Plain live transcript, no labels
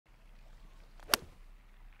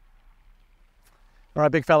All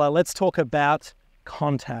right, big fella, let's talk about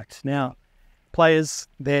contact. Now, players,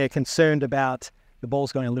 they're concerned about the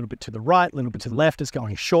ball's going a little bit to the right, a little bit to the left, it's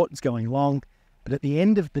going short, it's going long. But at the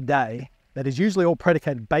end of the day, that is usually all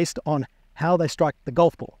predicated based on how they strike the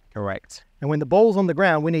golf ball. Correct. And when the ball's on the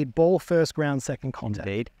ground, we need ball first, ground second contact.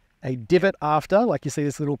 Indeed. A divot after, like you see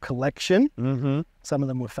this little collection. Some of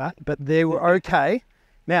them were fat, but they were okay.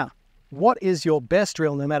 Now, what is your best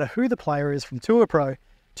drill, no matter who the player is, from tour pro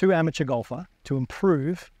to amateur golfer, to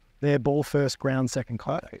improve their ball first, ground second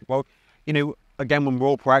contact? Perfect. Well, you know, again, when we're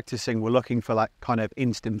all practicing, we're looking for like kind of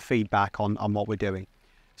instant feedback on what we're doing.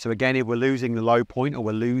 So again, if we're losing the low point or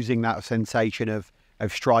we're losing that sensation of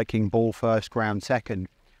striking ball first, ground second,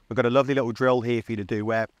 we've got a lovely little drill here for you to do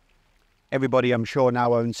where everybody, I'm sure,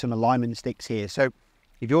 now owns some alignment sticks here. So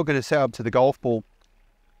if you're going to set up to the golf ball,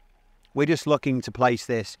 we're just looking to place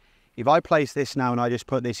this. If I place this now and I just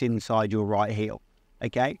put this inside your right heel,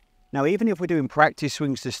 okay? Now, even if we're doing practice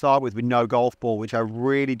swings to start with no golf ball, which I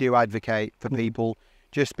really do advocate for people,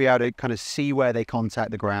 just be able to kind of see where they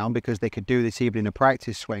contact the ground, because they could do this even in a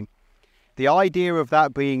practice swing. The idea of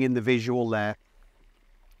that being in the visual there,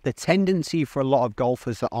 the tendency for a lot of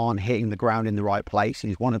golfers that aren't hitting the ground in the right place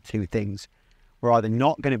is one of two things. We're either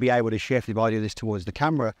not going to be able to shift, if I do this towards the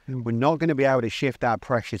camera, we're not going to be able to shift our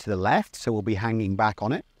pressure to the left, so we'll be hanging back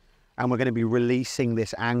on it. And we're going to be releasing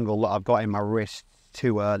this angle that I've got in my wrist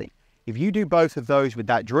too early. If you do both of those with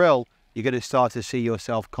that drill, you're going to start to see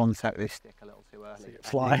yourself contact this stick a little too early.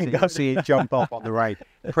 Flying. See it jump off on the range.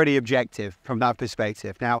 Pretty objective from that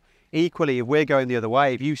perspective. Now, equally, if we're going the other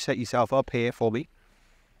way, if you set yourself up here for me,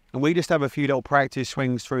 and we just have a few little practice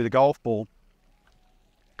swings through the golf ball,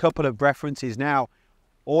 couple of references now,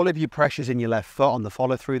 all of your pressure's in your left foot on the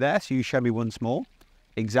follow through there, so you show me once more.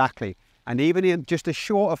 Exactly. And even in just a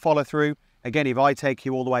shorter follow through, again, if I take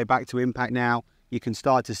you all the way back to impact now, you can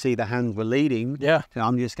start to see the hands were leading. Yeah. So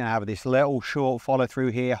I'm just going to have this little short follow through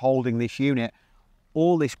here, holding this unit,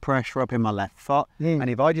 all this pressure up in my left foot. And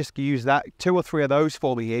if I just use that, 2 or 3 of those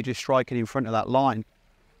for me here, just striking in front of that line.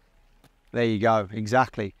 There you go.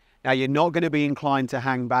 Exactly. Now, you're not going to be inclined to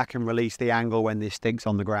hang back and release the angle when this stick's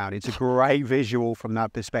on the ground. It's a great visual from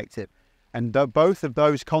that perspective. And both of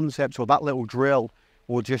those concepts, or that little drill,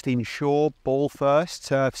 will just ensure ball first,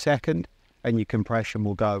 serve second, and your compression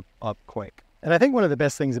will go up quick. And I think one of the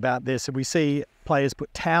best things about this, we see players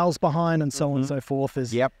put towels behind and so on and so forth,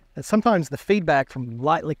 is that sometimes the feedback from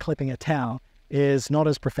lightly clipping a towel is not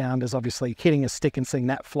as profound as obviously hitting a stick and seeing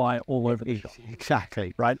that fly all over the shot.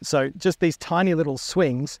 Exactly. Right? So just these tiny little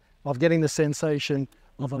swings of getting the sensation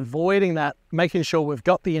of avoiding that, making sure we've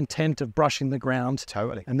got the intent of brushing the ground.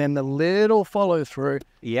 Totally. And then the little follow through.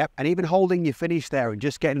 Yep. And even holding your finish there and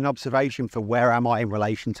just getting an observation for where am I in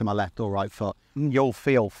relation to my left or right foot. You'll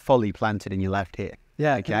feel fully planted in your left here.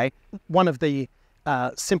 Yeah. Okay. One of the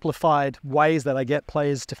simplified ways that I get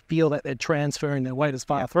players to feel that they're transferring their weight as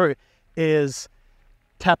far through is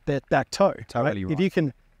tap their back toe. Totally right. If you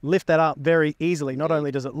can lift that up very easily, not only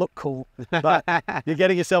does it look cool, but you're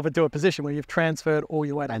getting yourself into a position where you've transferred all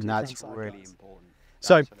your weight. And that's really important.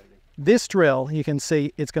 So Absolutely. this drill, you can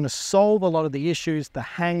see it's going to solve a lot of the issues, the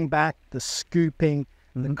hang back, the scooping,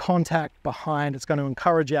 the contact behind. It's going to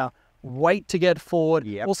encourage our weight to get forward.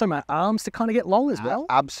 Also my arms to kind of get long as well.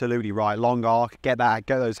 Absolutely right. Long arc, get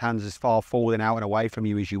those hands as far forward and out and away from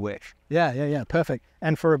you as you wish. Yeah, perfect.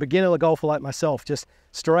 And for a beginner golfer like myself, just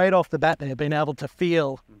straight off the bat there, being able to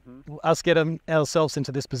feel us getting ourselves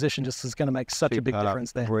into this position just is going to make such a big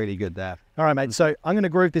difference there. Really good there. All right, mate. So I'm going to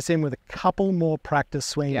groove this in with a couple more practice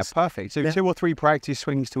swings. Yeah, perfect. So 2 or 3 practice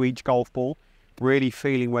swings to each golf ball, really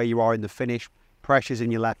feeling where you are in the finish, pressures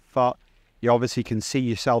in your left foot. You obviously can see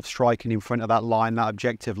yourself striking in front of that line, that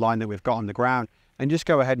objective line that we've got on the ground. And just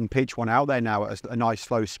go ahead and pitch one out there now at a nice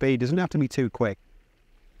slow speed. Doesn't have to be too quick.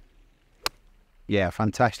 Yeah,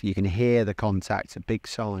 fantastic. You can hear the contact. It's a big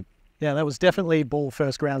sign. Yeah, that was definitely ball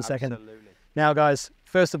first, ground second. Absolutely. Now, guys,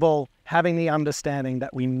 first of all, having the understanding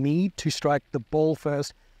that we need to strike the ball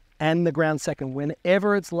first and the ground second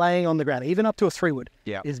whenever it's laying on the ground, even up to a 3-wood,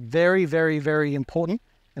 is very, very, very important.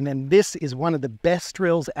 And then this is one of the best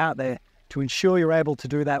drills out there to ensure you're able to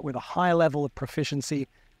do that with a high level of proficiency.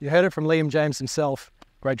 You heard it from Liam James himself.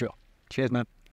 Great drill. Cheers, man.